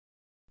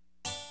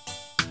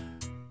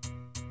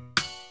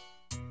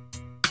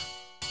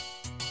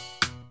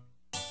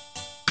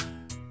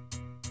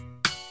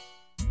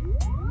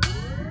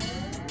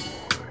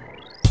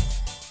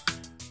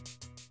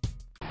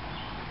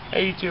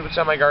Hey YouTube, it's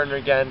MIgardener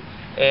again,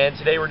 and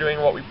today we're doing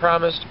what we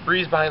promised.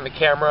 Bree's behind the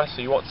camera, so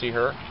you won't see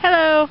her.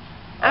 Hello,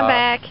 I'm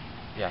back.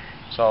 Yeah,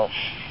 so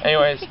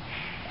anyways,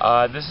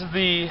 this is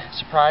the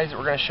surprise that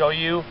we're going to show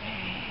you,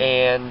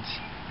 and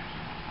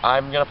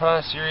I'm going to put on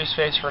a serious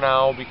face for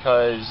now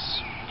because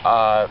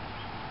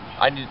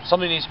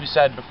something needs to be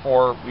said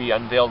before we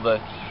unveil the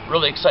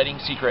really exciting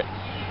secret.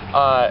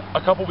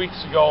 A couple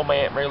weeks ago, my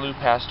Aunt Mary Lou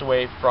passed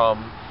away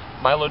from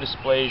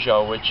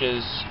myelodysplasia, which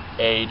is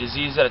a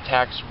disease that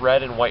attacks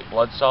red and white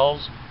blood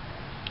cells,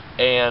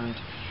 and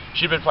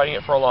she'd been fighting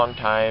it for a long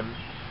time,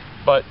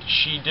 but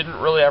she didn't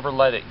really ever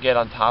let it get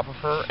on top of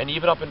her. And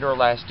even up into her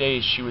last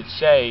days, she would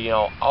say, you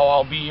know, oh,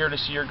 I'll be here to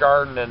see your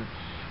garden and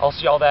I'll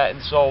see all that.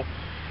 And so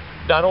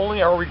not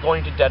only are we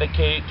going to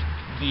dedicate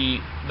the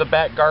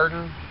back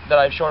garden that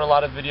I've shown a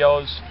lot of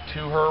videos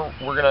to her,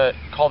 we're going to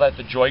call that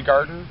the Joy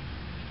Garden,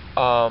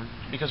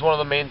 because one of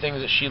the main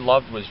things that she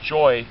loved was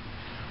joy.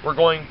 We're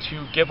going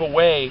to give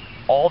away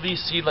all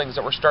these seedlings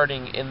that we're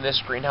starting in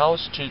this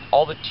greenhouse to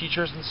all the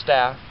teachers and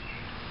staff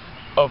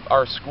of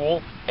our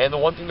school. And the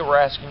one thing that we're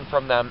asking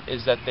from them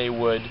is that they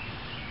would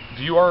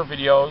view our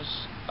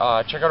videos,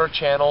 check out our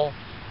channel,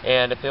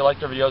 and if they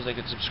like our videos, they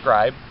could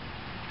subscribe.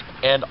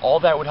 And all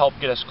that would help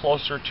get us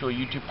closer to a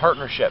YouTube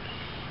partnership.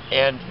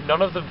 And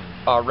none of the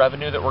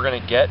revenue that we're going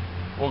to get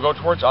will go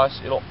towards us.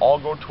 It'll all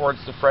go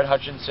towards the Fred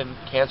Hutchinson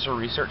Cancer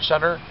Research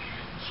Center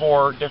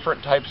for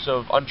different types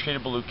of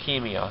untreatable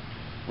leukemia,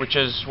 which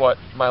is what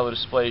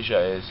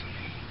myelodysplasia is.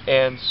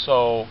 And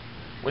so,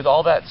 with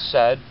all that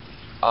said,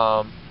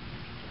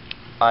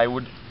 I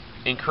would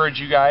encourage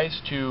you guys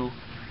to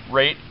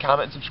rate,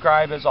 comment, and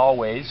subscribe as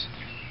always.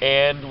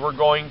 And we're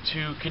going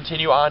to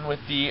continue on with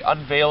the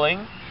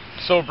unveiling.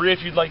 So, Bree,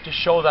 if you'd like to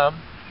show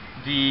them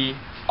the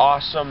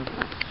awesome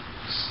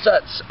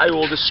sets, I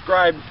will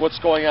describe what's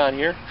going on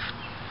here.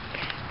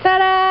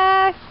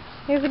 Ta-da!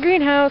 Here's the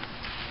greenhouse.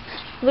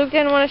 Luke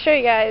didn't want to show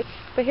you guys,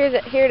 but here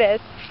it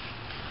is.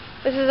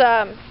 This is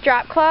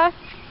drop cloth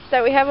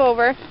that we have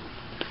over.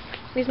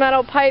 These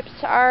metal pipes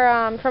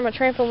are from a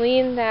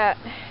trampoline that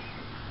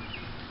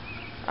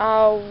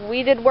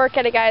we did work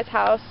at a guy's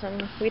house,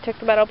 and we took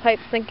the metal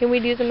pipes thinking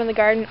we'd use them in the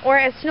garden or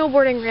as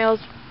snowboarding rails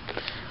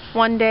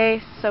one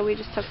day, so we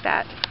just took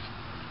that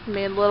and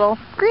made a little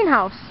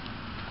greenhouse.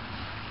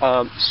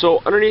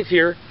 So underneath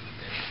here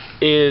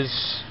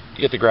is,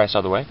 get the grass out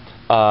of the way,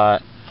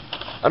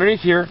 underneath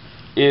here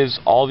is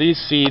all these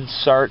seed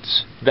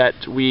starts that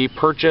we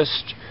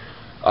purchased.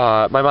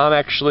 My mom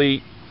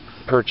actually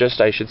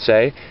purchased, I should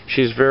say.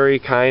 She's very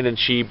kind, and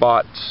she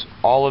bought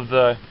all of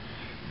the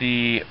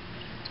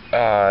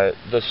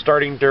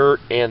starting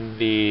dirt and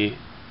the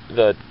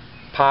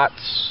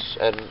pots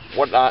and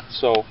whatnot.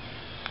 So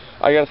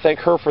I gotta thank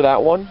her for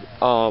that one.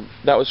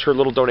 That was her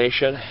little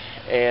donation,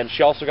 and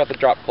she also got the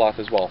drop cloth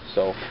as well.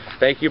 So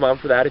thank you, Mom,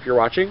 for that if you're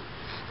watching.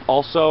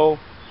 Also,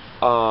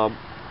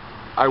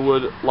 I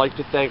would like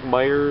to thank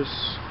Myers.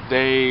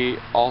 They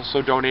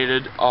also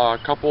donated a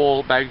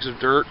couple bags of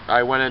dirt.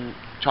 I went and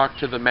talked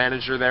to the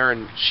manager there,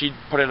 and she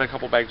put in a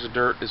couple bags of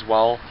dirt as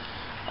well.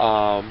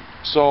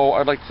 So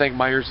I'd like to thank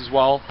Myers as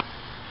well.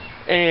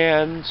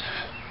 And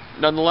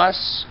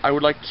nonetheless, I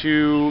would like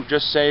to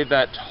just say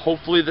that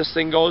hopefully this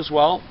thing goes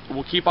well.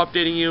 We'll keep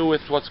updating you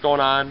with what's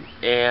going on,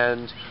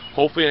 and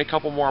hopefully in a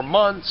couple more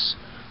months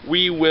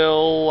we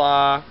will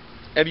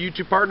have a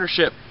YouTube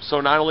partnership.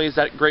 So not only is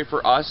that great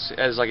for us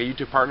as like a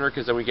YouTube partner,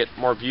 because then we get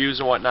more views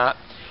and whatnot,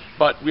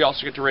 but we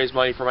also get to raise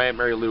money for my Aunt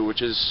Mary Lou,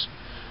 which is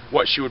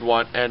what she would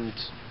want, and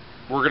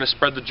we're going to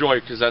spread the joy,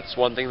 because that's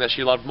one thing that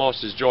she loved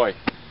most, is joy.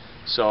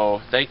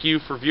 So thank you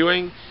for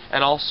viewing,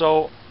 and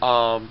also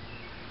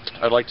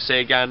I'd like to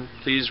say again,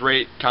 please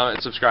rate, comment,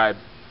 and subscribe.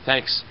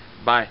 Thanks.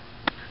 Bye.